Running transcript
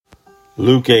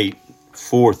Luke 8,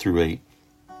 4 through 8.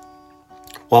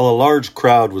 While a large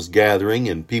crowd was gathering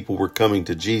and people were coming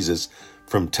to Jesus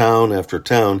from town after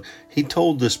town, he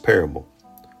told this parable.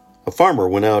 A farmer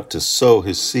went out to sow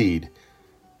his seed.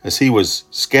 As he was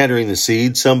scattering the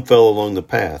seed, some fell along the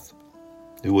path.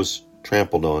 It was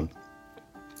trampled on,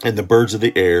 and the birds of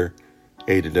the air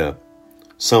ate it up.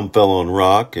 Some fell on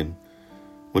rock, and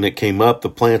when it came up, the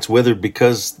plants withered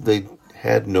because they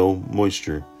had no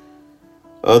moisture.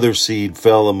 Other seed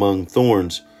fell among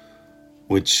thorns,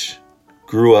 which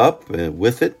grew up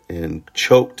with it and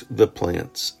choked the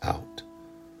plants out.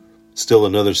 Still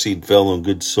another seed fell on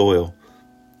good soil.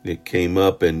 It came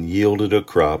up and yielded a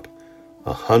crop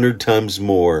 100 times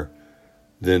more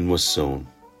than was sown.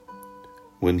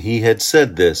 When he had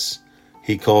said this,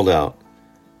 he called out,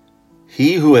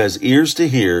 "He who has ears to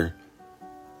hear,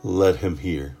 let him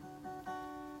hear."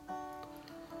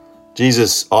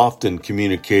 Jesus often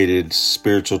communicated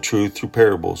spiritual truth through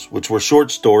parables, which were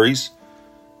short stories,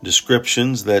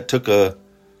 descriptions that took a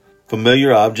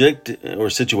familiar object or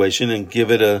situation and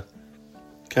give it a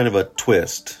kind of a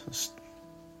twist.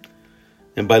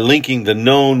 And by linking the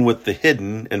known with the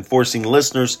hidden and forcing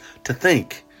listeners to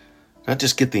think, not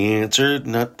just get the answer,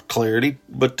 not clarity,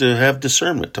 but to have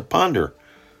discernment, to ponder,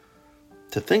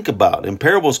 to think about. And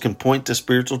parables can point to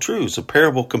spiritual truths. A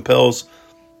parable compels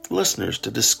listeners to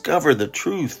discover the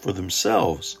truth for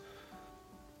themselves.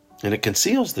 And it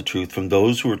conceals the truth from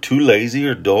those who are too lazy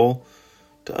or dull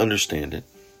to understand it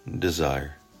and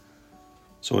desire.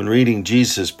 So in reading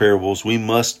Jesus' parables, we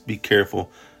must be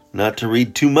careful not to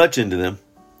read too much into them.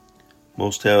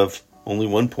 Most have only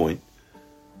one point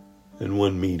and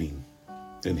one meaning.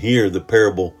 And here, the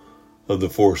parable of the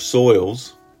 4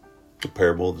 soils, the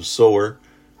parable of the sower,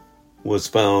 is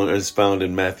found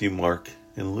in Matthew, Mark,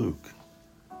 and Luke.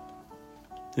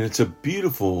 And it's a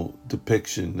beautiful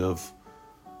depiction of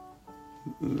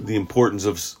the importance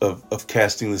of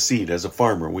casting the seed. As a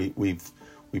farmer, we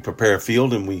prepare a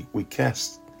field and we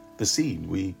cast the seed.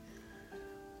 We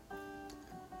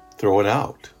throw it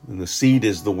out. And the seed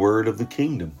is the word of the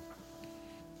kingdom.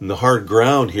 And the hard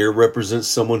ground here represents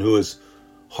someone who is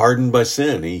hardened by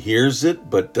sin. He hears it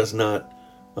but does not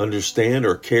understand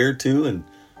or care to, and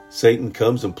Satan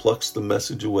comes and plucks the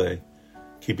message away,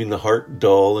 keeping the heart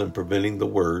dull and preventing the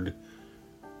word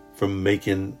from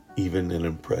making even an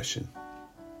impression.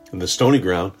 And the stony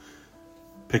ground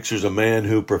pictures a man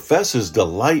who professes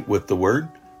delight with the word,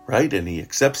 right? And he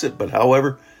accepts it, but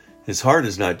however, his heart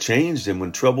is not changed. And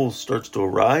when trouble starts to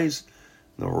arise,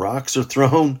 and the rocks are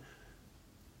thrown,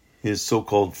 his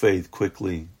so-called faith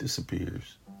quickly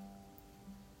disappears.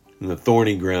 And the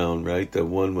thorny ground, right? The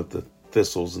one with the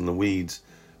thistles and the weeds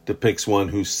depicts one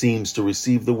who seems to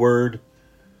receive the word,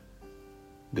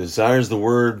 desires the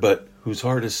word, but whose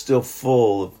heart is still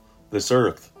full of this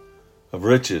earth, of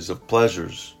riches, of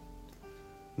pleasures.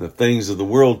 And the things of the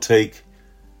world take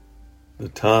the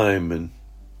time and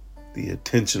the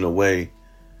attention away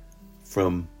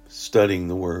from studying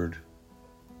the word.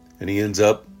 And he ends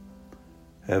up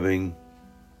having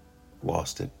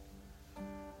lost it.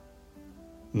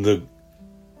 The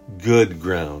good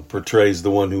ground portrays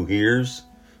the one who hears,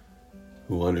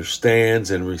 who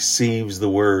understands and receives the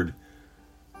word,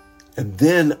 and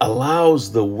then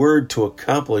allows the word to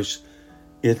accomplish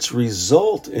its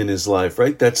result in his life,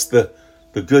 right? That's the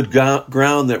good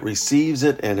ground that receives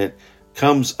it, and it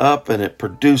comes up and it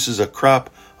produces a crop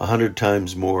 100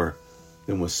 times more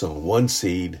than was sown. One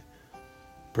seed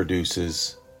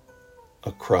produces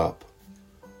a crop.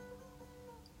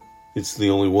 It's the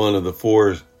only one of the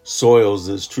 4 soils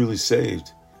that is truly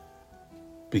saved,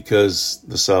 because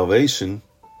the salvation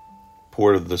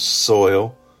part of the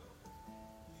soil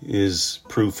is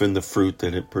proof in the fruit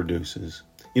that it produces.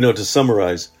 To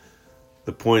summarize,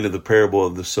 the point of the parable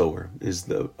of the sower is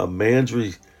a man's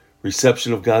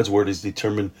reception of God's word is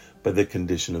determined by the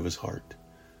condition of his heart.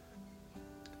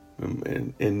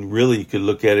 And really, you could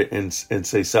look at it and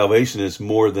say salvation is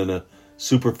more than a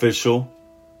superficial,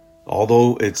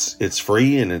 although it's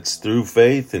free and it's through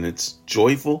faith and it's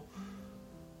joyful.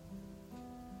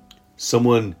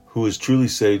 Someone who is truly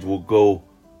saved will go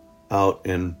out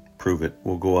and prove it,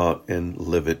 will go out and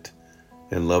live it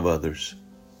and love others.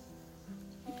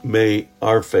 May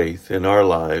our faith and our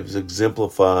lives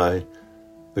exemplify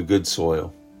the good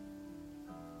soil,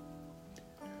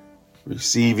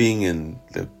 receiving and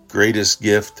the greatest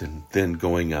gift, and then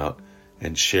going out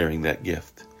and sharing that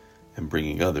gift and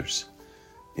bringing others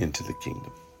into the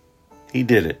kingdom. He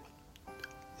did it.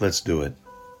 Let's do it.